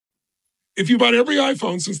If you bought every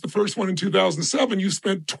iPhone since the first one in 2007, you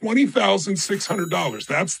spent $20,600.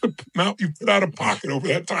 That's the amount you put out of pocket over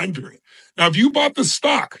that time period. Now, if you bought the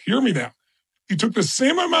stock, hear me now, you took the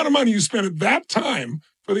same amount of money you spent at that time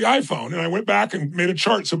for the iPhone, and I went back and made a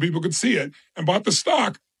chart so people could see it, and bought the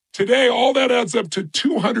stock. Today, all that adds up to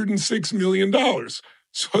 $206 million.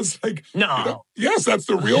 So it's like, no. Yes, that's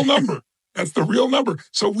the real number. That's the real number.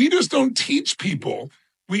 So we just don't teach people.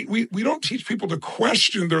 We don't teach people to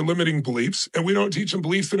question their limiting beliefs, and we don't teach them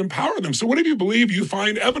beliefs that empower them. So whatever you believe, you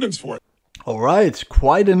find evidence for it. All right,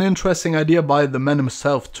 quite an interesting idea by the man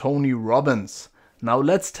himself, Tony Robbins. Now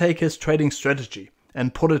let's take his trading strategy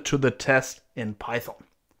and put it to the test in Python.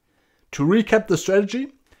 To recap the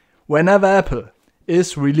strategy, whenever Apple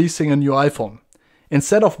is releasing a new iPhone,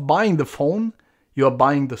 instead of buying the phone, you are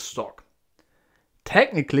buying the stock.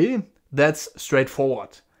 Technically, that's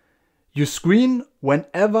straightforward. You screen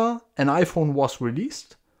whenever an iPhone was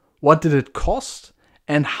released, what did it cost,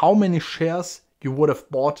 and how many shares you would have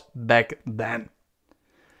bought back then.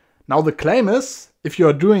 Now the claim is, if you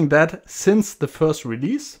are doing that since the first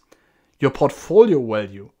release, your portfolio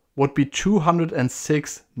value would be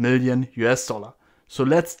 206 million US dollar. So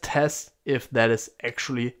let's test if that is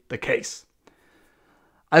actually the case.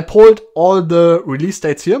 I pulled all the release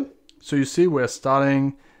dates here. So you see we're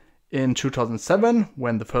starting in 2007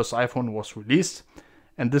 when the first iPhone was released.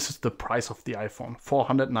 And this is the price of the iPhone,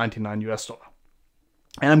 499 US dollar.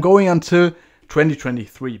 And I'm going until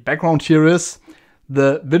 2023. Background here is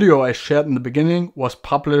the video I shared in the beginning was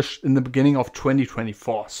published in the beginning of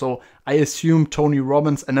 2024. So I assume Tony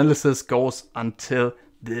Robbins' analysis goes until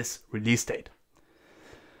this release date.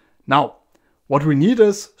 Now, what we need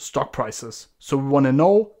is stock prices. So we want to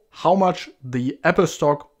know how much the Apple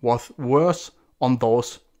stock was worth on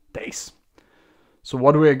those days. So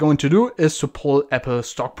what we are going to do is to pull Apple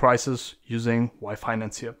stock prices using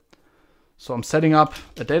Y-Finance here. So I'm setting up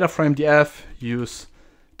a data frame DF, use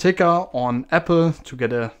ticker on Apple to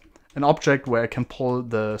get an object where I can pull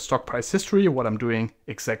the stock price history, what I'm doing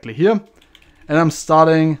exactly here. And I'm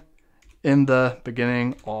starting in the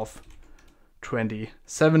beginning of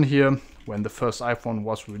 27 here when the first iPhone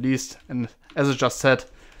was released. And as I just said,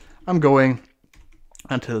 I'm going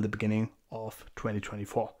until the beginning of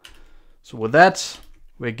 2024. So with that,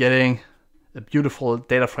 we're getting a beautiful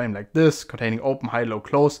data frame like this containing open, high, low,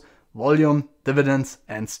 close, volume, dividends,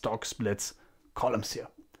 and stock splits columns here.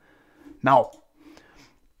 Now,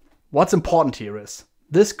 what's important here is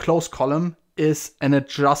this close column is an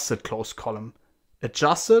adjusted close column,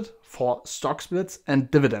 adjusted for stock splits and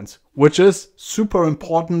dividends, which is super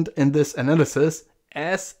important in this analysis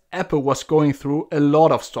as Apple was going through a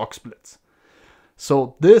lot of stock splits.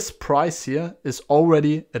 So this price here is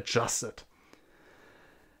already adjusted.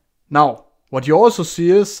 Now, what you also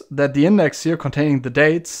see is that the index here containing the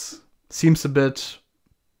dates seems a bit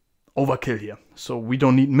overkill here. So we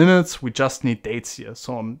don't need minutes, we just need dates here.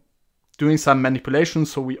 So I'm doing some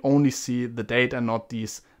manipulations so we only see the date and not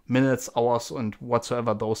these minutes, hours, and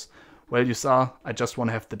whatsoever those values are. I just want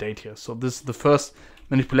to have the date here. So this is the first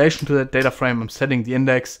manipulation to that data frame. I'm setting the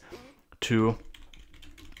index to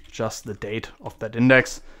just the date of that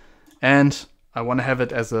index. And I want to have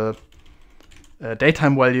it as a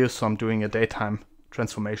datetime value. So I'm doing a datetime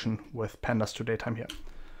transformation with pandas to datetime here.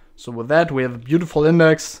 So with that, we have a beautiful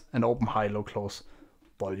index and open, high, low, close,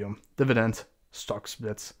 volume, dividend, stock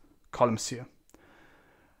splits, columns here.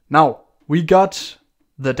 Now we got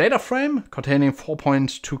the data frame containing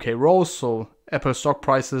 4.2k rows. So Apple stock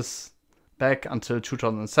prices back until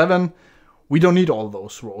 2007. We don't need all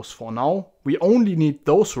those rows for now. We only need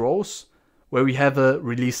those rows where we have a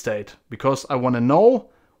release date, because I want to know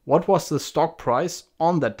what was the stock price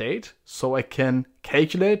on that date so I can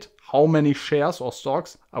calculate how many shares or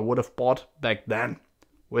stocks I would have bought back then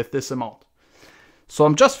with this amount. So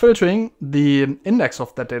I'm just filtering the index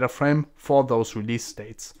of that data frame for those release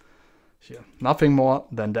dates here. Nothing more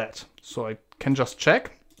than that. So I can just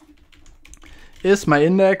check, is my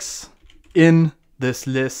index in this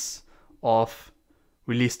list of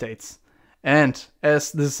release dates? And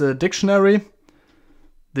as this is a dictionary,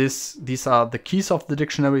 these are the keys of the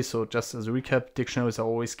dictionary. So just as a recap, dictionaries are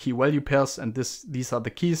always key value pairs, and these are the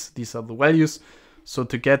keys, these are the values. So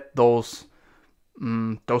to get those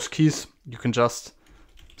keys, you can just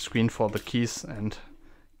screen for the keys and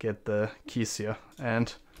get the keys here.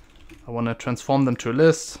 And I want to transform them to a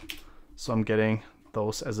list. So I'm getting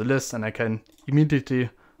those as a list, and I can immediately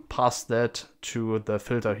pass that to the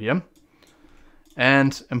filter here.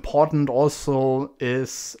 And important also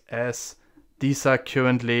is, as these are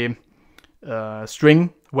currently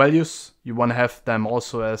string values, you want to have them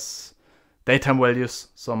also as datetime values.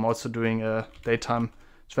 So I'm also doing a datetime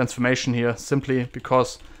transformation here, simply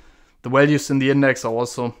because the values in the index are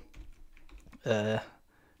also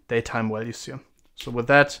daytime values here. So with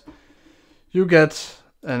that, you get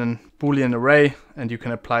a Boolean array, and you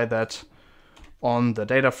can apply that on the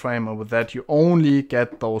data frame, and with that you only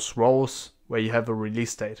get those rows where you have a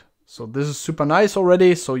release date. So this is super nice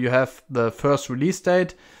already. So you have the first release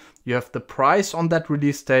date, you have the price on that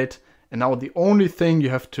release date, and now the only thing you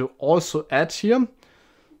have to also add here,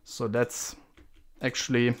 so let's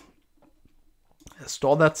actually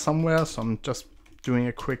store that somewhere. So I'm just doing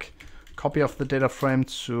a quick copy of the data frame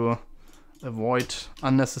to avoid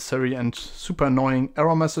unnecessary and super annoying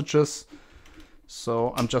error messages.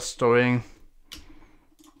 So I'm just storing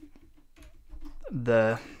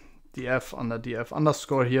the df under df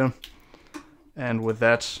underscore here, and with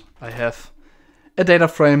that I have a data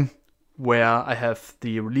frame where I have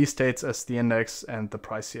the release dates as the index and the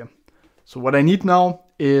price here. So what I need now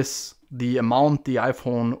is the amount the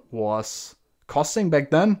iPhone was costing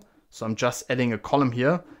back then. So I'm just adding a column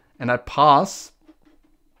here, and I pass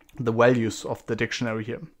the values of the dictionary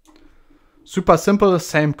here. Super simple,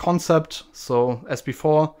 same concept. So as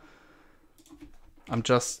before, I'm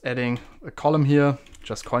just adding a column here,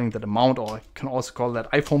 just calling that amount, or I can also call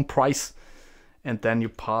that iPhone price. And then you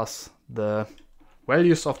pass the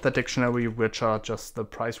values of the dictionary, which are just the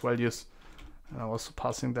price values. And I'm also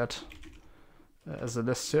passing that as a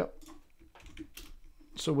list here.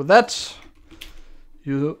 So with that,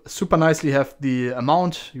 you super nicely have the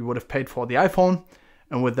amount you would have paid for the iPhone.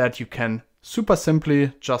 And with that, you can super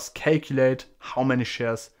simply just calculate how many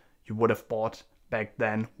shares you would have bought back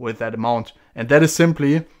then with that amount. And that is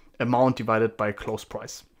simply amount divided by close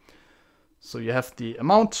price. So you have the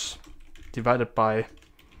amount divided by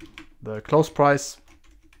the close price.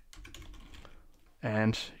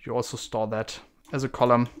 And you also store that as a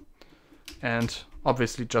column. And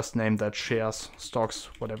obviously just name that shares, stocks,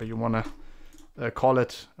 whatever you want to call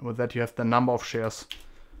it. And with that, you have the number of shares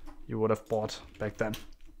you would have bought back then.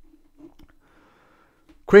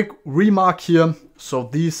 Quick remark here. So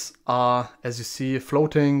these are, as you see,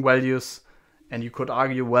 floating values, and you could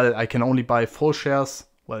argue, well, I can only buy full shares.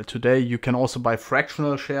 Well, today you can also buy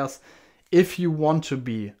fractional shares. If you want to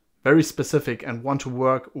be very specific and want to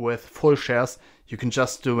work with full shares, you can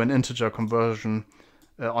just do an integer conversion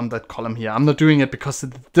on that column here. I'm not doing it because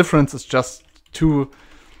the difference is just too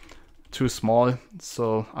small,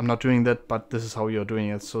 so I'm not doing that, but this is how you're doing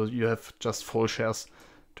it. So you have just full shares,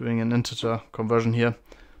 doing an integer conversion here.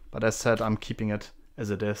 But as said, I'm keeping it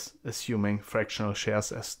as it is, assuming fractional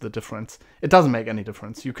shares as the difference. It doesn't make any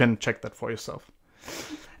difference. You can check that for yourself.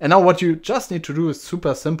 And now what you just need to do is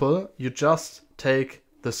super simple. You just take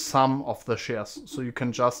the sum of the shares. So you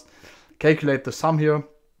can just calculate the sum here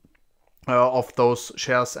of those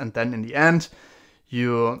shares, and then in the end,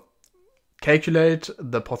 you calculate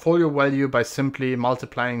the portfolio value by simply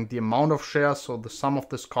multiplying the amount of shares, so the sum of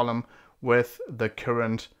this column, with the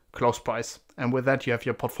current close price. And with that, you have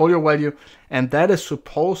your portfolio value, and that is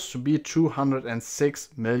supposed to be 206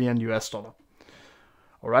 million US dollar.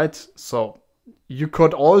 All right, so you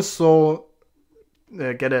could also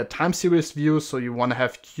get a time series view. So you want to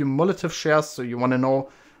have cumulative shares. So you want to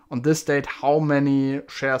know on this date, how many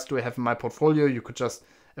shares do I have in my portfolio? You could just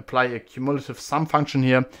apply a cumulative sum function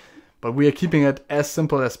here, but we are keeping it as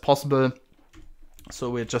simple as possible. So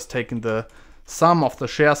we're just taking the sum of the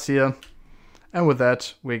shares here. And with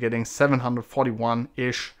that, we're getting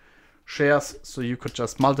 741-ish shares. So you could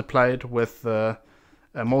just multiply it with the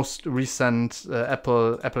most recent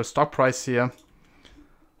Apple stock price here.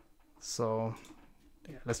 So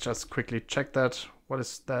yeah, let's just quickly check that. What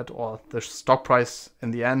is that? Or the stock price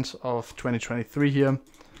in the end of 2023 here.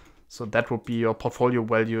 So that would be your portfolio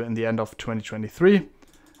value in the end of 2023.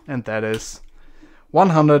 And that is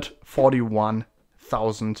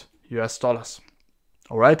 141,000 US dollars.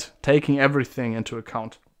 All right, taking everything into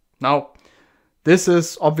account. Now, this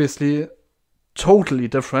is obviously totally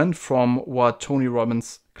different from what Tony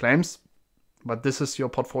Robbins claims, but this is your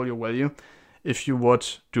portfolio value if you would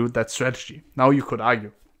do that strategy. Now you could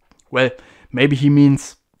argue, well, maybe he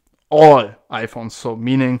means all iPhones, so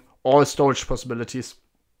meaning all storage possibilities,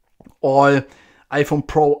 all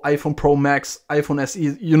iPhone Pro Max, iPhone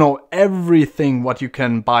SE, you know, everything what you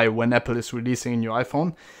can buy when Apple is releasing a new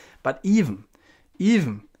iPhone. But even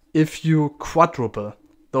if you quadruple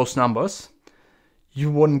those numbers,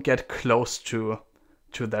 you wouldn't get close to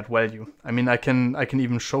that value. I mean, I can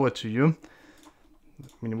even show it to you. I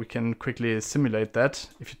mean, we can quickly simulate that.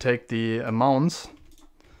 If you take the amounts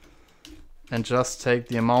and just take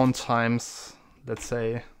the amount times, let's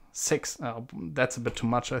say 6, that's a bit too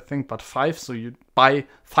much, I think, but 5. So you buy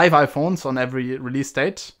 5 iPhones on every release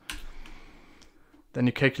date. Then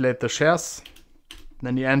you calculate the shares. Then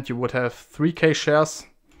in the end you would have 3K shares,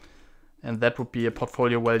 and that would be a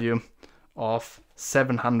portfolio value of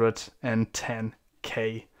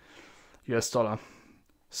 710K US dollar.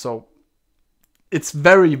 So it's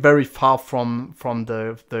very, very far from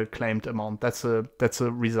the claimed amount. That's a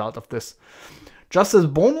result of this. Just as a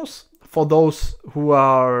bonus for those who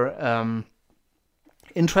are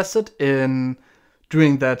interested in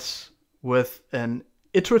doing that with an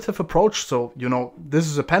iterative approach. So, you know, this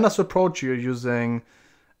is a pandas approach. You're using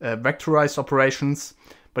vectorized operations,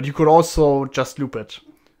 but you could also just loop it.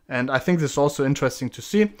 And I think this is also interesting to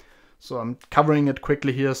see. So I'm covering it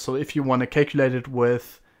quickly here. So if you want to calculate it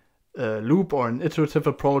with a loop or an iterative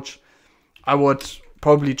approach, I would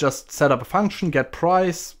probably just set up a function, get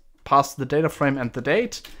price, pass the data frame and the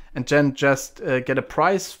date, and then just get a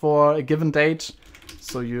price for a given date.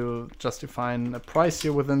 So you just define a price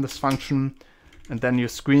here within this function, and then you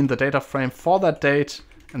screen the data frame for that date,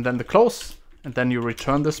 and then the close, and then you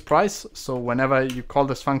return this price. So whenever you call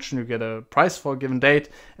this function, you get a price for a given date,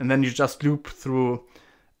 and then you just loop through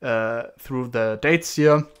the dates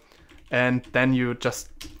here, and then you just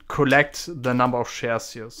collect the number of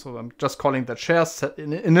shares here. So I'm just calling that shares,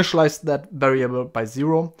 initialize that variable by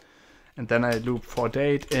 0, and then I loop for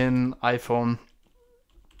date in iPhone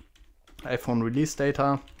release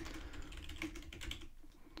data.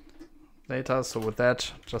 So with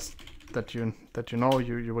that, just that you know,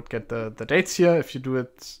 you would get the dates here if you do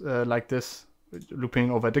it like this,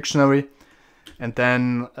 looping over a dictionary. And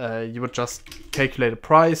then you would just calculate a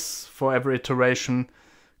price for every iteration,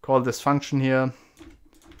 call this function here.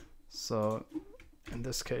 So in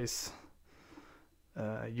this case,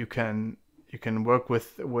 you can work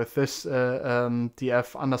with this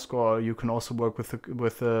df underscore, or you can also work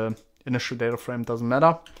with the initial data frame, doesn't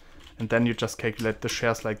matter. And then you just calculate the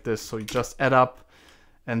shares like this. So you just add up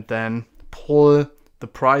and then pull the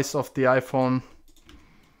price of the iPhone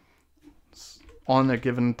on a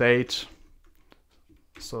given date.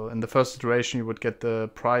 So in the first iteration, you would get the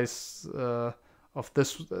price of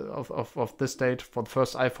this date for the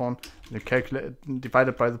first iPhone. You calculate, divide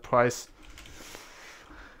it by the price,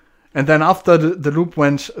 and then after the loop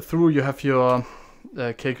went through, you have your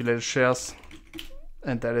calculated shares,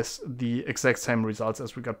 and that is the exact same results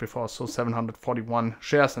as we got before. So 741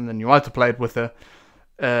 shares, and then you multiply it with a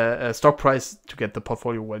stock price to get the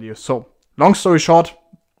portfolio value. So long story short,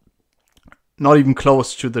 not even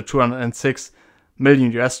close to the 206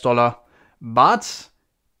 million US dollar, but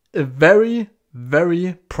a very,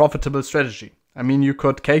 very profitable strategy. I mean, you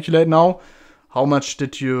could calculate now how much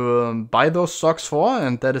did you buy those stocks for,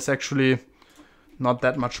 and that is actually not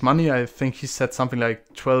that much money. I think he said something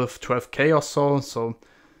like 12K or so. So,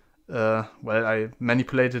 well, I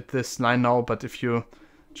manipulated this line now, but if you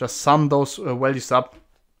just sum those values up,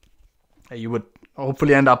 you would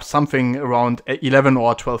hopefully end up something around 11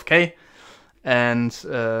 or 12K, and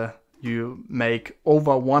you make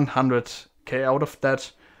over 100K out of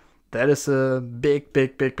that. That is a big,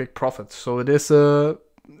 big, big, big profit. So it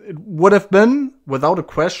would have been, without a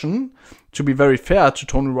question, to be very fair to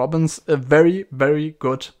Tony Robbins, a very, very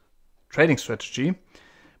good trading strategy,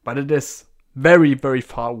 but it is very, very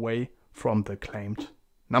far away from the claimed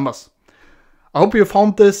numbers. I hope you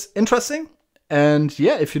found this interesting, and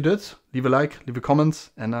yeah, if you did, leave a like, leave a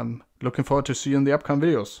comment, and I'm looking forward to see you in the upcoming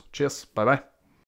videos. Cheers, bye bye.